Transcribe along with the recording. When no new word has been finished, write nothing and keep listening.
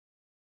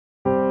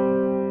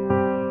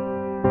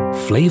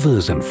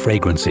Flavors and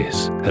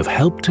fragrances have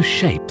helped to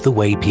shape the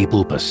way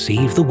people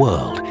perceive the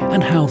world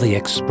and how they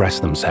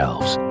express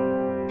themselves.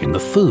 In the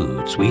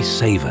foods we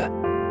savor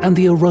and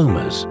the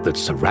aromas that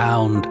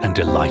surround and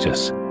delight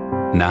us.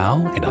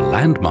 Now, in a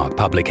landmark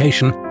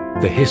publication,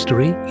 the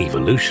history,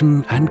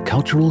 evolution and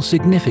cultural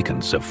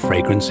significance of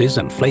fragrances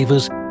and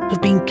flavors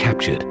have been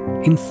captured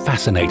in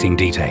fascinating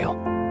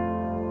detail.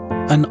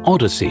 An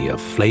Odyssey of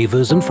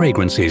Flavors and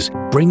Fragrances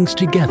brings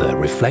together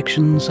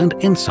reflections and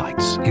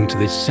insights into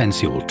this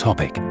sensual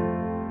topic.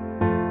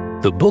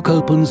 The book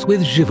opens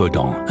with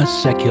Givaudan, a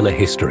secular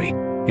history,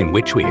 in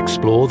which we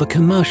explore the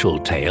commercial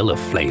tale of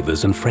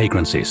flavors and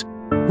fragrances,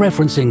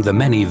 referencing the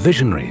many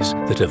visionaries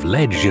that have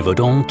led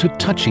Givaudan to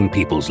touching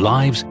people's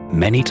lives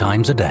many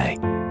times a day.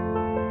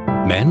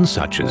 Men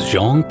such as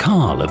Jean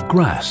Carl of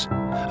Grasse,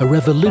 a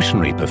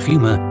revolutionary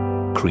perfumer,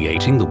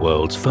 creating the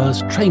world's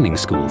first training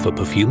school for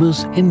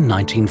perfumers in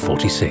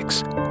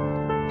 1946.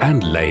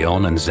 And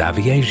Léon and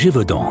Xavier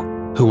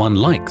Givaudan, who,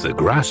 unlike the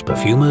Grasse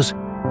perfumers,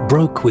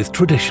 broke with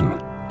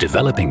tradition,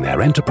 developing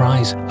their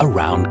enterprise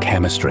around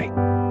chemistry.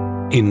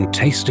 In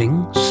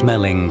Tasting,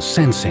 Smelling,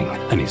 Sensing,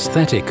 an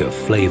aesthetic of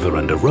flavor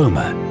and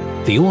aroma,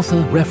 the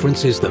author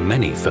references the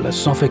many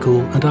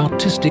philosophical and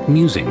artistic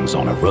musings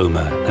on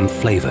aroma and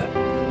flavor.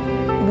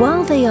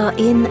 While they are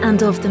in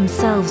and of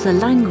themselves a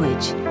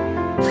language,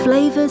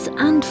 flavors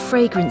and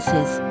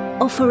fragrances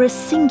offer a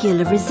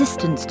singular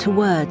resistance to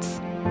words.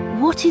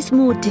 What is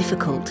more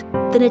difficult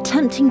than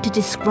attempting to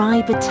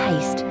describe a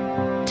taste,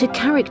 to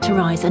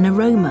characterize an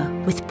aroma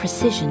with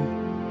precision?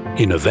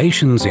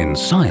 Innovations in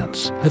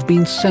science have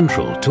been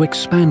central to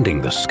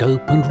expanding the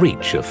scope and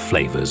reach of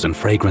flavors and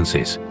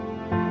fragrances.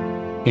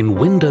 In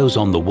Windows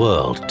on the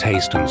World,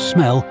 Taste and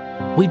Smell,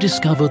 we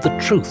discover the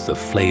truth of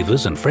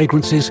flavors and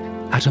fragrances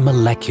at a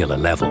molecular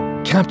level.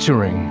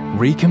 Capturing,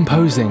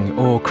 recomposing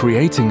or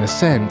creating a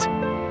scent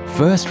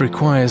first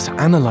requires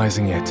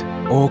analyzing it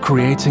or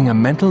creating a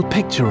mental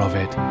picture of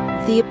it.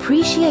 The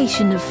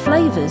appreciation of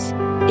flavors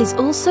is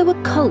also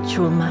a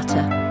cultural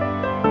matter.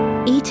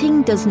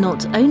 Eating does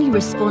not only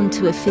respond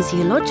to a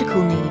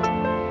physiological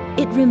need,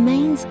 it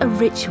remains a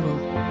ritual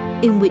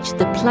in which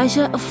the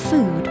pleasure of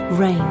food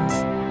reigns,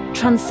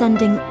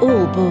 transcending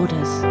all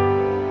borders.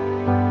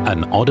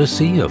 An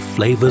Odyssey of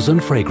Flavors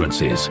and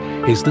Fragrances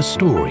is the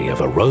story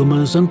of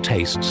aromas and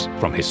tastes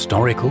from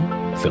historical,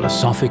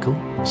 philosophical,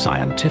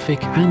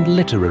 scientific and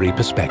literary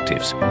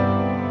perspectives,